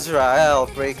 and Azrael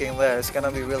breaking there. It's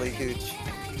gonna be really huge.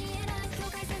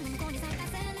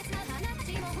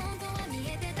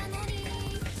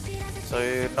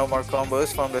 So no more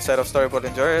combos from the side of Storyboard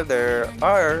and Joy. There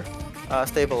are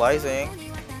stabilizing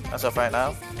as of right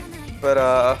now, but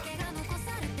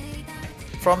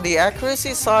from the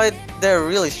accuracy side, they're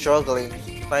really struggling.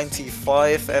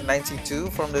 95 and 92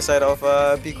 from the side of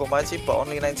B-Komachi, but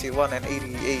only 91 and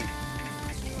 88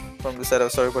 from the side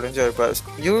of Storyboard and Joy. But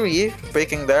Yuri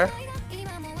breaking there.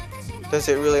 Does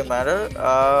it really matter?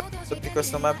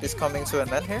 Because the map is coming to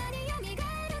an end here.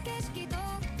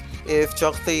 If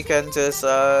Chokti can just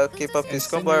keep up this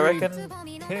combo, I reckon.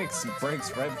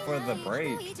 Breaks right before the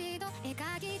break.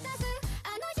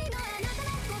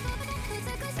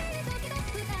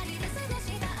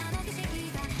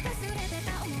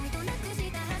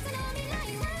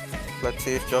 Let's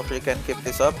see if Joffrey can keep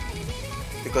this up.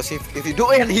 Because if you do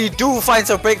and he finds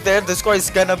a break there, the score is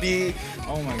gonna be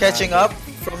catching up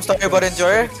from Storyboard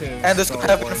Enjoyer, and the score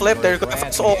have been flipped. There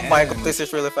goes. Oh my god, this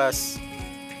is really fast.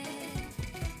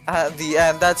 At the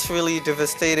end, that's really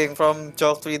devastating from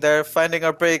Jock 3 there, finding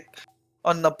a break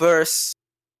on the burst.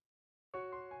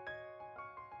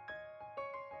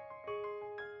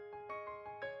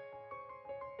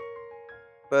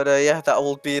 But yeah, that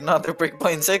will be another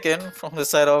breakpoint second from the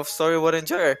side of Storyboard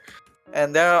Enjoyer.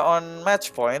 And they're on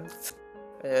match point.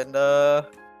 And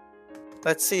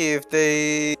let's see if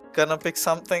they gonna pick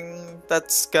something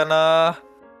that's gonna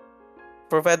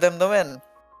provide them the win.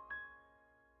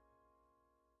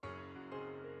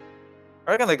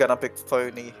 I reckon they're gonna pick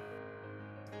Phony.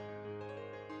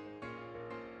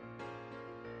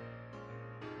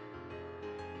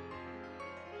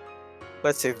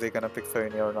 Let's see if they're gonna pick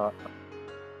Phony or not.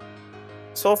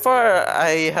 So far,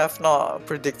 I have not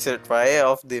predicted right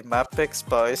of the map picks,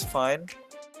 but it's fine.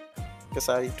 Because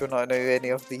I do not know any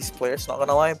of these players, not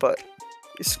gonna lie, but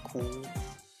it's cool.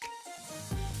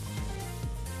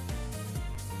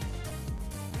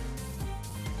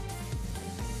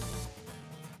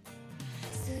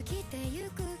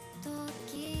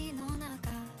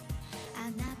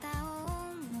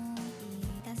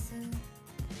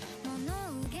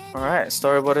 Alright,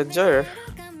 Storyboard Enjoyer.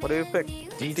 What do you pick?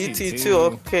 DT2,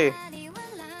 okay.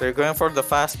 They're going for the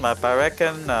fast map, I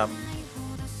reckon.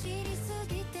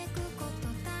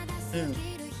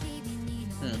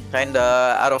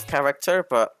 Kinda out of character,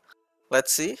 but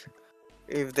let's see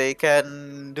if they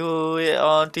can do it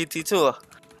on TT2.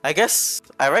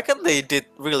 I reckon they did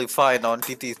really fine on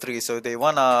TT3, so they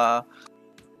wanna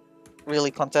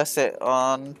really contest it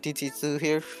on TT2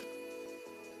 here.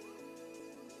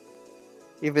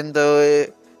 Even though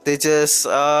they just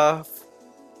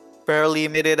barely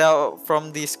made it out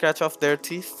from the scratch of their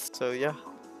teeth, so yeah.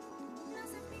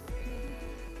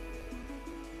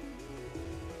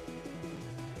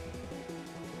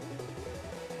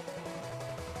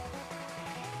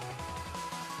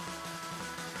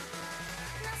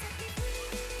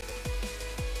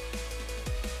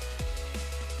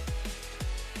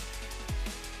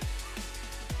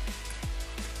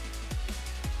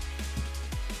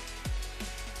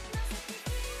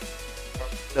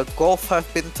 The golf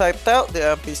have been typed out, the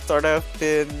MP start have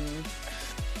been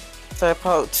typed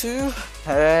out too,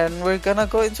 and we're gonna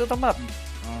go into the map.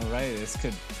 Alright, this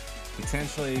could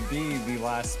potentially be the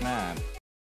last map.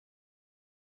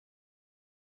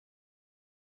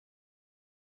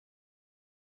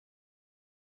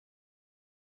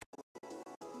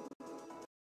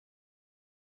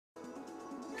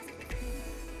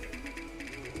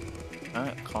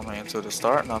 Alright, coming into the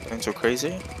start, nothing too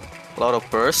crazy. A lot of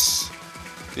bursts.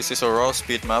 This is a raw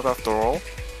speed map after all.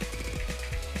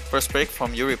 First break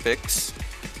from Yuri Picks.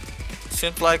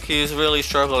 Seems like he's really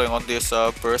struggling on this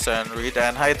burst and read,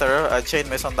 and Hyder a chain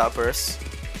miss on that burst.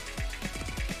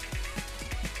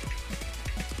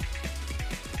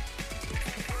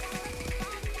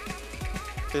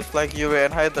 Seems like Yuri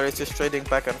and Hyder is just trading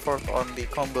back and forth on the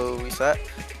combo reset.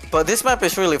 But this map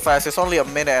is really fast, it's only a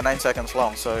minute and 9 seconds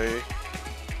long, so...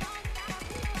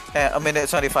 a minute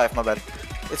 25, my bad.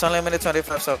 It's only a minute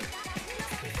 25, so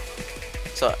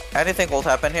anything will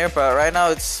happen here, but right now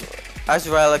it's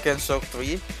Azrael against Soak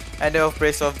 3. And the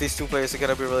off-breaks of these two players are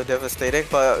gonna be really devastating,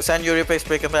 but San Yuri Picks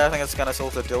break and I think it's gonna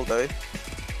solve the deal though.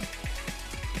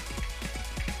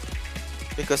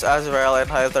 Because Azrael and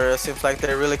Hyder seems like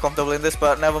they're really comfortable in this,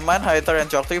 but never mind, Hyder and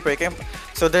Jock 3 breaking.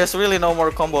 So there's really no more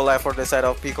combo left for the side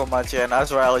of B-Komachi, and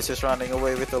Azrael is just running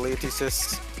away with the lead. He's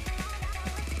just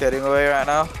getting away right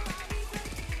now.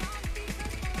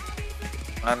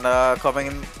 And coming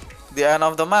in the end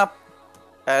of the map.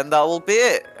 And that will be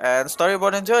it. And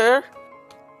Storyboard Enjoyer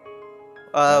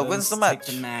wins the match.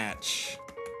 Take the match.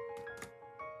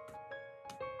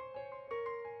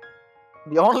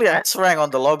 The only S rank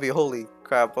on the lobby, holy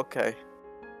crap, okay.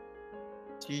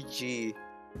 GG.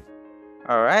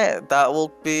 Alright, that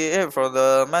will be it for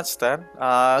the match then.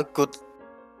 Good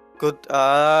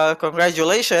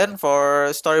congratulations for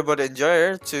Storyboard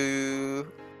Enjoyer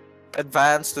to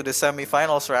advance to the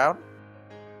semi-finals round.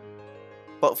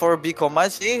 But for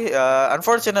B-Komachi,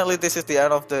 unfortunately this is the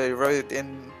end of the road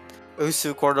in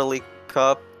OQC Quarterly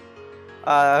Cup.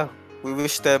 We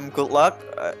wish them good luck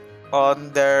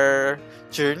on their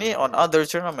journey on other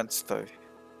tournaments though.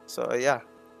 So yeah.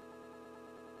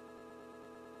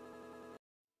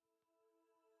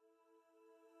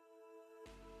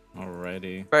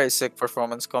 Alrighty. Very sick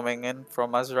performance coming in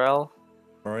from Azrael.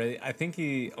 Alright, I think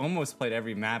he almost played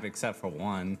every map except for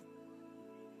one.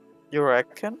 You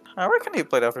reckon? I reckon he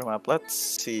played every map. Let's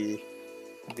see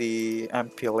the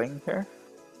MP link here.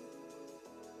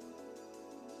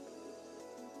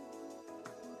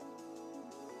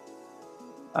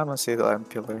 I'm gonna say the lamp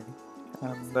killer.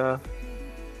 And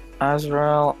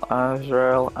Azrael.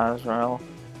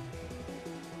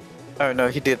 Oh no,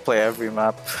 he did play every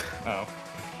map. Oh.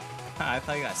 I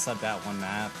thought you got subbed out one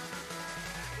map.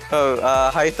 Oh,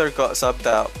 Hyther got subbed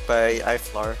out by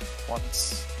Iflar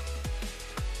once.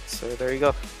 So there you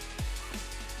go.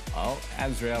 Oh,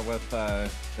 Azrael with the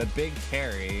big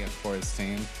carry for his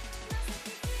team.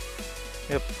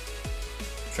 Yep.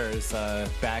 Sure his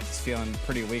back is feeling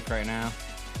pretty weak right now.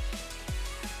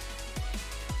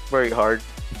 Very hard,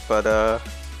 but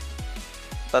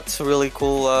that's a really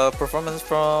cool performance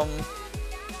from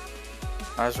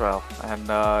Azrael. And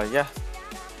yeah,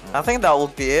 I think that will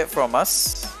be it from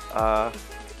us. I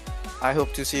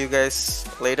hope to see you guys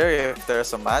later if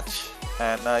there's a match.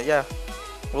 And yeah,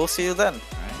 we'll see you then.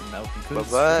 Alright, that'll conclude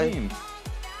the Bye-bye. stream.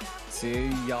 See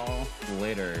y'all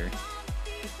later.